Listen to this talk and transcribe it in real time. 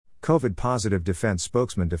COVID-positive defense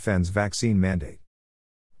spokesman defends vaccine mandate.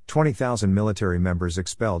 20,000 military members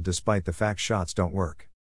expelled despite the fact shots don't work.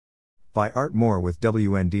 By Art Moore with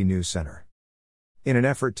WND News Center. In an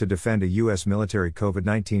effort to defend a U.S. military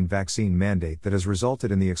COVID-19 vaccine mandate that has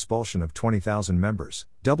resulted in the expulsion of 20,000 members,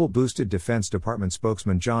 double-boosted Defense Department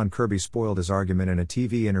spokesman John Kirby spoiled his argument in a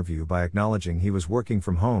TV interview by acknowledging he was working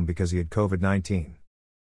from home because he had COVID-19.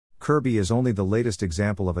 Kirby is only the latest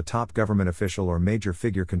example of a top government official or major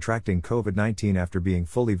figure contracting COVID-19 after being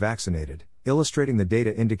fully vaccinated, illustrating the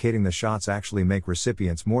data indicating the shots actually make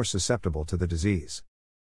recipients more susceptible to the disease.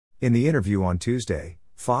 In the interview on Tuesday,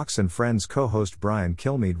 Fox and Friends co-host Brian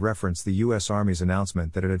Kilmeade referenced the U.S. Army's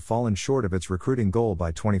announcement that it had fallen short of its recruiting goal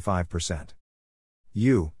by 25%.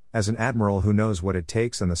 You, as an admiral who knows what it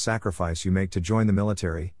takes and the sacrifice you make to join the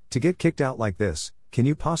military, to get kicked out like this, can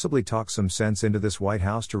you possibly talk some sense into this White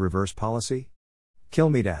House to reverse policy?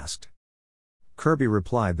 Kilmeade asked. Kirby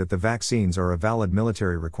replied that the vaccines are a valid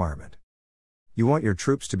military requirement. You want your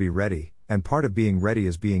troops to be ready, and part of being ready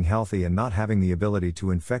is being healthy and not having the ability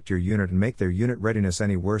to infect your unit and make their unit readiness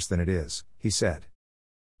any worse than it is, he said.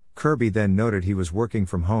 Kirby then noted he was working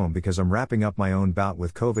from home because I'm wrapping up my own bout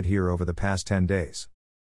with COVID here over the past 10 days.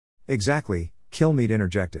 Exactly, Kilmeade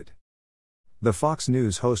interjected. The Fox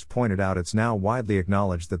News host pointed out it's now widely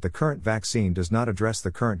acknowledged that the current vaccine does not address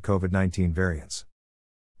the current COVID-19 variants.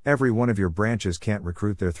 Every one of your branches can't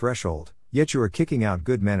recruit their threshold, yet you are kicking out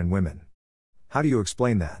good men and women. How do you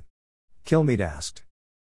explain that? Kilmeade asked.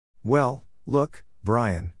 Well, look,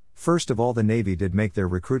 Brian, first of all the Navy did make their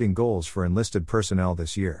recruiting goals for enlisted personnel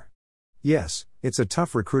this year. Yes, it's a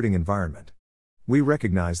tough recruiting environment. We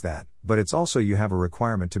recognize that, but it's also you have a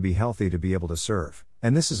requirement to be healthy to be able to serve,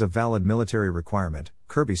 and this is a valid military requirement,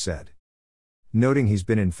 Kirby said. Noting he's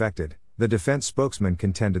been infected, the defense spokesman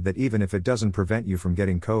contended that even if it doesn't prevent you from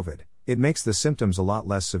getting COVID, it makes the symptoms a lot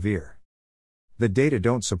less severe. The data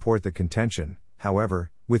don't support the contention, however,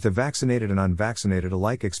 with the vaccinated and unvaccinated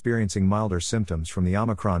alike experiencing milder symptoms from the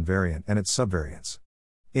Omicron variant and its subvariants.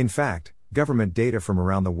 In fact, government data from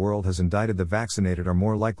around the world has indicted the vaccinated are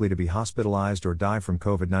more likely to be hospitalized or die from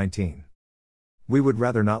COVID-19. We would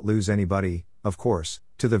rather not lose anybody, of course,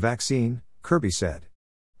 to the vaccine, Kirby said.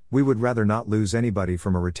 We would rather not lose anybody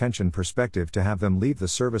from a retention perspective to have them leave the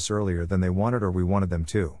service earlier than they wanted or we wanted them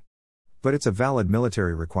to. But it's a valid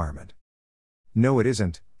military requirement. No, it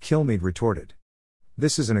isn't, Kilmeade retorted.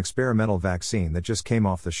 This is an experimental vaccine that just came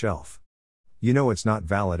off the shelf. You know it's not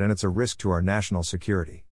valid and it's a risk to our national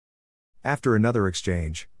security. After another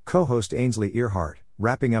exchange, co-host Ainsley Earhart,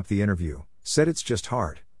 wrapping up the interview, said it's just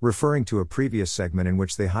hard, referring to a previous segment in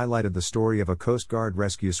which they highlighted the story of a Coast Guard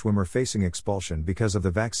rescue swimmer facing expulsion because of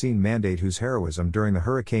the vaccine mandate whose heroism during the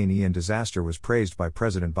Hurricane Ian disaster was praised by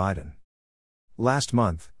President Biden. Last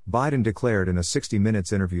month, Biden declared in a 60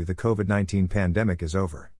 Minutes interview the COVID-19 pandemic is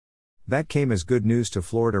over. That came as good news to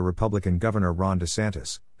Florida Republican Governor Ron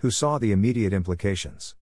DeSantis, who saw the immediate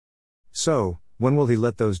implications. So, when will he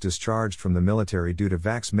let those discharged from the military due to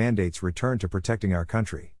vax mandates return to protecting our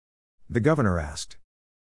country? The governor asked.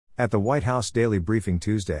 At the White House Daily Briefing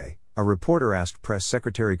Tuesday, a reporter asked Press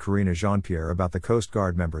Secretary Karine Jean-Pierre about the Coast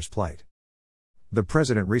Guard members' plight. The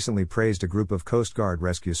president recently praised a group of Coast Guard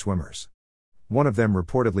rescue swimmers. One of them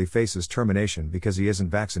reportedly faces termination because he isn't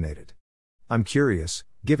vaccinated. I'm curious,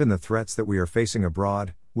 given the threats that we are facing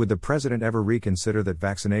abroad, would the president ever reconsider that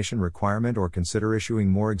vaccination requirement or consider issuing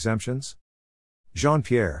more exemptions?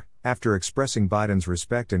 Jean-Pierre, after expressing Biden's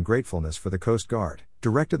respect and gratefulness for the Coast Guard,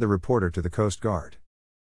 directed the reporter to the Coast Guard.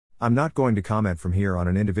 I'm not going to comment from here on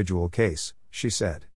an individual case, she said.